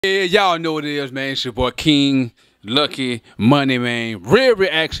Yeah, y'all know what it is, man. It's your boy King Lucky Money, man. Real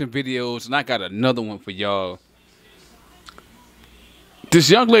reaction videos, and I got another one for y'all. This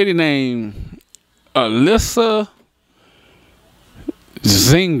young lady named Alyssa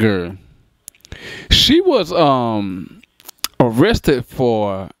Zinger, she was arrested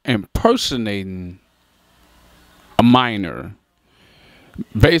for impersonating a minor.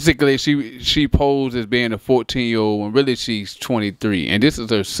 Basically, she posed as being a 14-year-old when really she's 23, and this is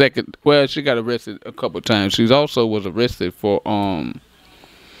her second. Well, she got arrested a couple times. She also was arrested for and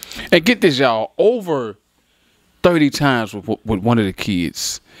get this, y'all, over 30 times with one of the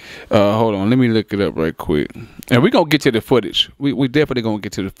kids. Hold on, let me look it up right quick, and we're gonna get to the footage. We definitely gonna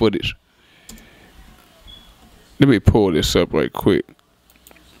get to the footage. Let me pull this up right quick.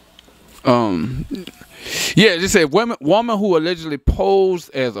 Yeah, it said woman who allegedly posed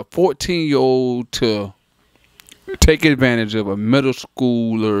as a 14-year-old to take advantage of a middle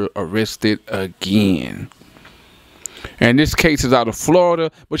schooler arrested again. And this case is out of Florida.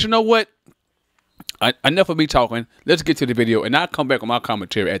 But you know what? Enough of me talking. Let's get to the video, and I'll come back with my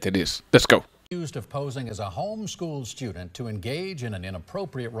commentary after this. Let's go. Accused of posing as a homeschool student to engage in an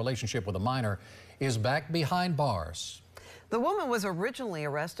inappropriate relationship with a minor is back behind bars. The woman was originally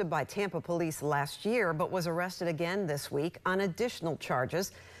arrested by Tampa police last year, but was arrested again this week on additional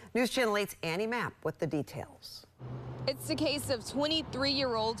charges. News Channel 8's Annie Mapp with the details. It's the case of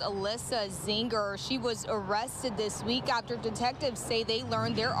 23-year-old Alyssa Zinger. She was arrested this week after detectives say they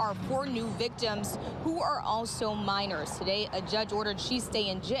learned there are 4 new victims who are also minors. Today, a judge ordered she stay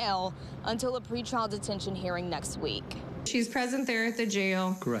in jail until a pretrial detention hearing next week. She's present there at the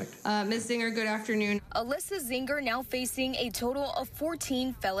jail. Correct. Ms. Zinger, good afternoon. Alyssa Zinger now facing a total of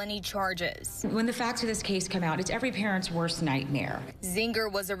 14 felony charges. When the facts of this case come out, it's every parent's worst nightmare.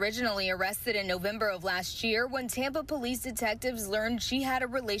 Zinger was originally arrested in November of last year when Tampa police detectives learned she had a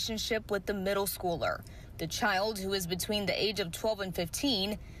relationship with the middle schooler. The child, who is between the age of 12 and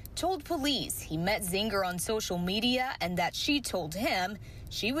 15, told police he met Zinger on social media and that she told him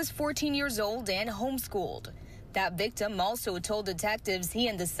she was 14 years old and homeschooled. That victim also told detectives he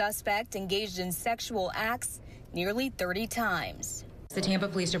and the suspect engaged in sexual acts nearly 30 times. The Tampa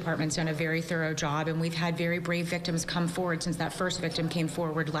Police Department's done a very thorough job, and we've had very brave victims come forward since that first victim came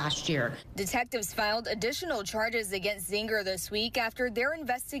forward last year. Detectives filed additional charges against Zinger this week after their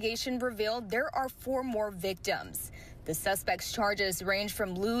investigation revealed there are 4 more victims. The suspect's charges range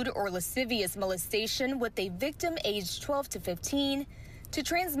from lewd or lascivious molestation with a victim aged 12 to 15 to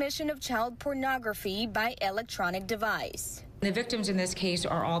transmission of child pornography by electronic device. The victims in this case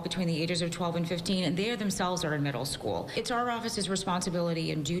are all between the ages of 12 and 15, and they themselves are in middle school. It's our office's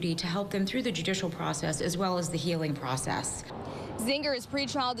responsibility and duty to help them through the judicial process as well as the healing process. Zinger's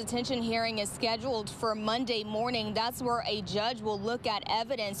pretrial detention hearing is scheduled for Monday morning. That's where a judge will look at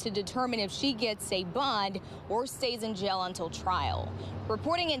evidence to determine if she gets a bond or stays in jail until trial.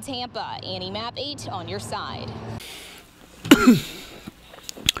 Reporting in Tampa, Annie Mapp, 8 on your side.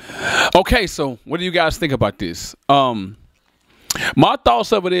 Okay, so what do you guys think about this? My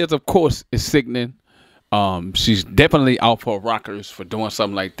thoughts of it is, of course, it's sickening. She's definitely out for rockers for doing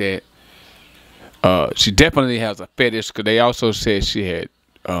something like that. She definitely has a fetish, because they also said she had,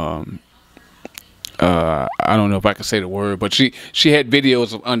 I don't know if I can say the word, but she had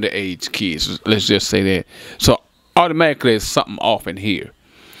videos of underage kids. Let's just say that. So automatically there's something off in here.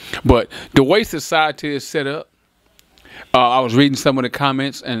 But the way society is set up, I was reading some of the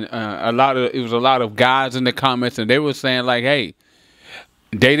comments, and it was a lot of guys in the comments, and they were saying like, hey,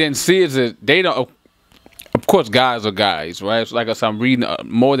 they didn't see it as they don't. Of course, guys are guys, right? So like I said, I'm reading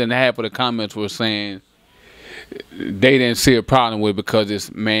more than half of the comments were saying they didn't see a problem with it because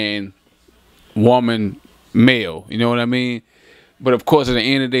it's man, woman, male. You know what I mean? But of course, at the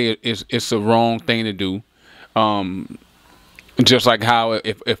end of the day, it's the wrong thing to do. Just like how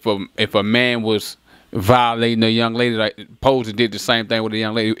if a man was violating a young lady, like Posey did the same thing with a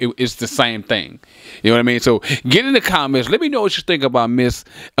young lady, it's the same thing. You know what I mean? So get in the comments. Let me know what you think about Miss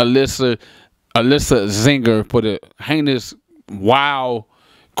Alyssa Zinger for the heinous, wild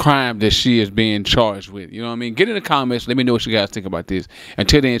crime that she is being charged with. You know what I mean? Get in the comments. Let me know what you guys think about this.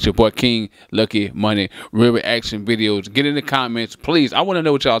 Until then, it's your boy King Lucky Money. Real reaction videos. Get in the comments, please. I want to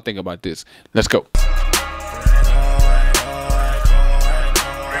know what y'all think about this. Let's go.